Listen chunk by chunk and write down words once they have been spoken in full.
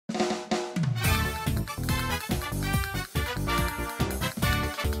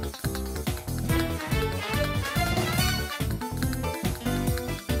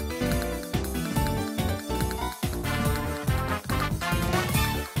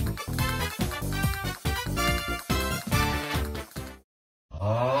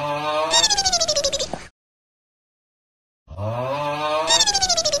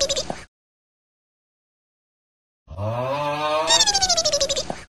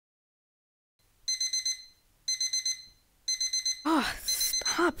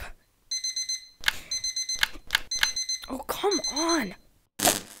pop. Oh, come on.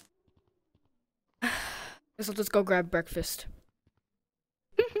 Guess I'll just go grab breakfast.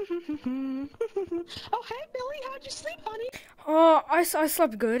 Oh, hey, Billy, how'd you sleep, honey? Oh, I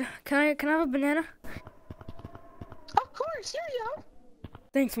slept good. Can I have a banana? Of course, here you go.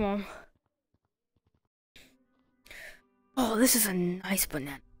 Thanks, Mom. Oh, this is a nice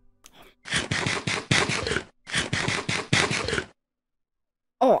banana.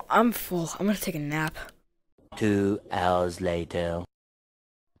 Oh, I'm full. I'm gonna take a nap. 2 hours later.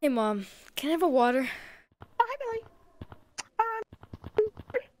 Hey, Mom. Can I have a water? Oh, hi, Billy.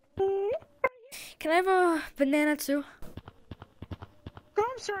 Can I have a banana, too? Oh,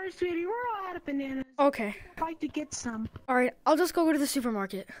 I'm sorry, sweetie. We're all out of bananas. Okay. I'd like to get some. Alright, I'll just go to the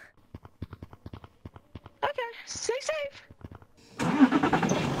supermarket. Okay, stay safe.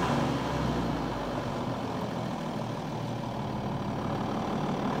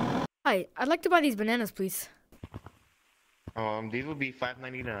 Hi, I'd like to buy these bananas, please. These will be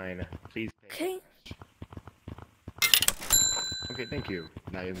 $5.99. Please pay. Okay. Okay, thank you.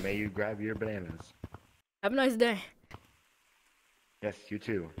 Now may you grab your bananas. Have a nice day. Yes, you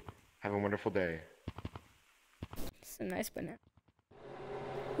too. Have a wonderful day. It's a nice banana.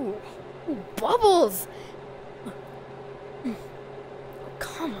 Ooh, bubbles!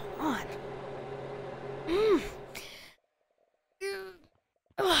 Come on.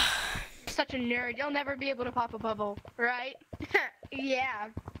 Such a nerd. You'll never be able to pop a bubble, right? Yeah.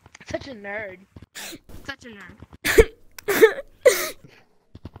 Such a nerd. Such a nerd.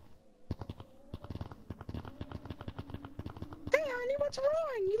 Hey, honey, what's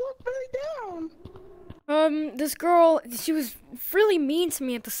wrong? You look really down. This girl, she was really mean to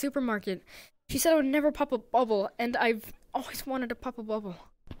me at the supermarket. She said I would never pop a bubble, and I've always wanted to pop a bubble.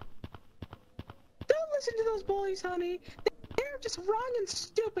 Don't listen to those bullies, honey. They're just wrong and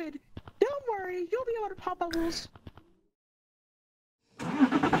stupid. Don't worry, you'll be able to pop bubbles.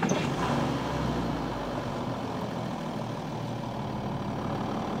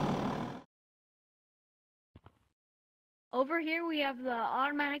 Over here we have the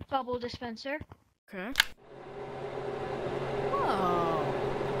automatic bubble dispenser. Okay. Oh.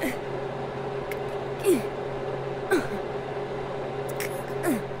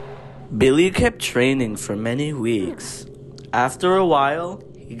 Billy kept training for many weeks. After a while,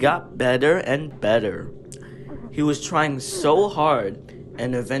 he got better and better. He was trying so hard,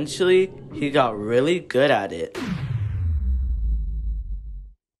 and eventually he got really good at it.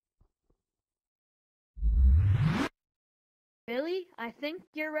 Billy, I think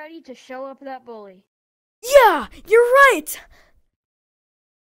you're ready to show up that bully. Yeah, you're right!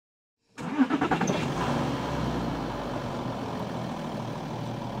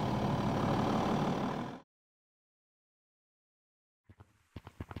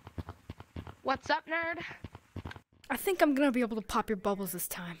 What's up, nerd? I think I'm gonna be able to pop your bubbles this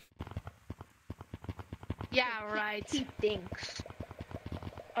time. Yeah, right. He thinks.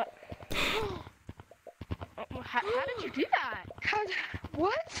 How did you do that?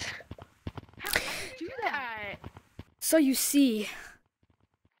 What? How did you do that? So you see...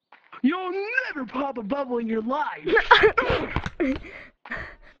 You'll never pop a bubble in your life.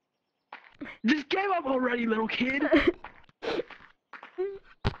 Just give up already, little kid.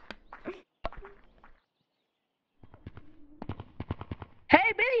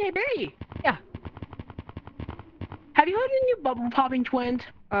 Hey, Billy. Yeah. Have you heard any new bubble popping twins?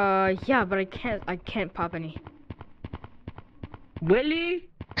 Yeah, but I can't pop any. Willie?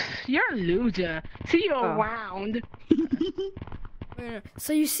 You're a loser. See you around.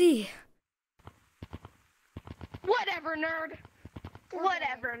 So you see... Whatever, nerd.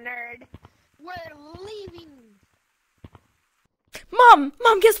 Whatever, nerd. We're leaving. Mom,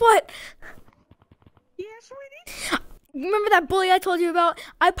 guess what? Yeah, sweetie? Remember that bully I told you about?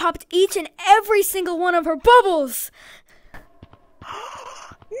 I popped each and every single one of her bubbles.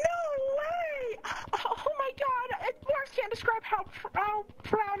 No way! Oh my god, words can't describe how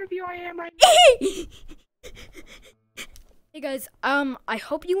proud of you I am right now. Hey guys, I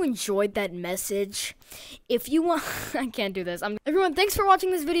hope you enjoyed that message. If you want, I can't do this. Everyone, thanks for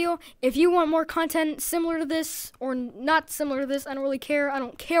watching this video. If you want more content similar to this or not similar to this, I don't really care. I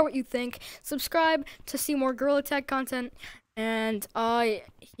don't care what you think. Subscribe to see more Gorilla Tag content. And,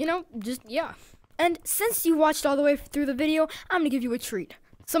 yeah. And since you watched all the way through the video, I'm gonna give you a treat.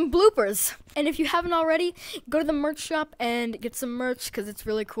 Some bloopers. And if you haven't already, go to the merch shop and get some merch because it's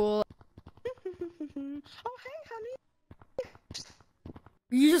really cool. Oh, hey, honey.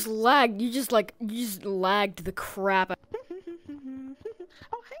 You just lagged. You just lagged the crap out. Oh,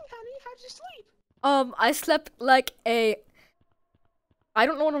 hey, honey, how'd you sleep? I slept like a I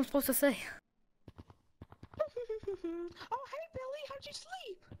don't know what I'm supposed to say. Oh, hey, Billy, how'd you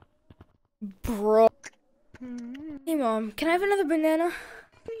sleep? Bro. Hey, Mom, can I have another banana?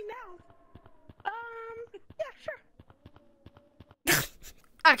 Me now. Yeah, sure.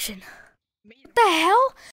 Action. What the hell?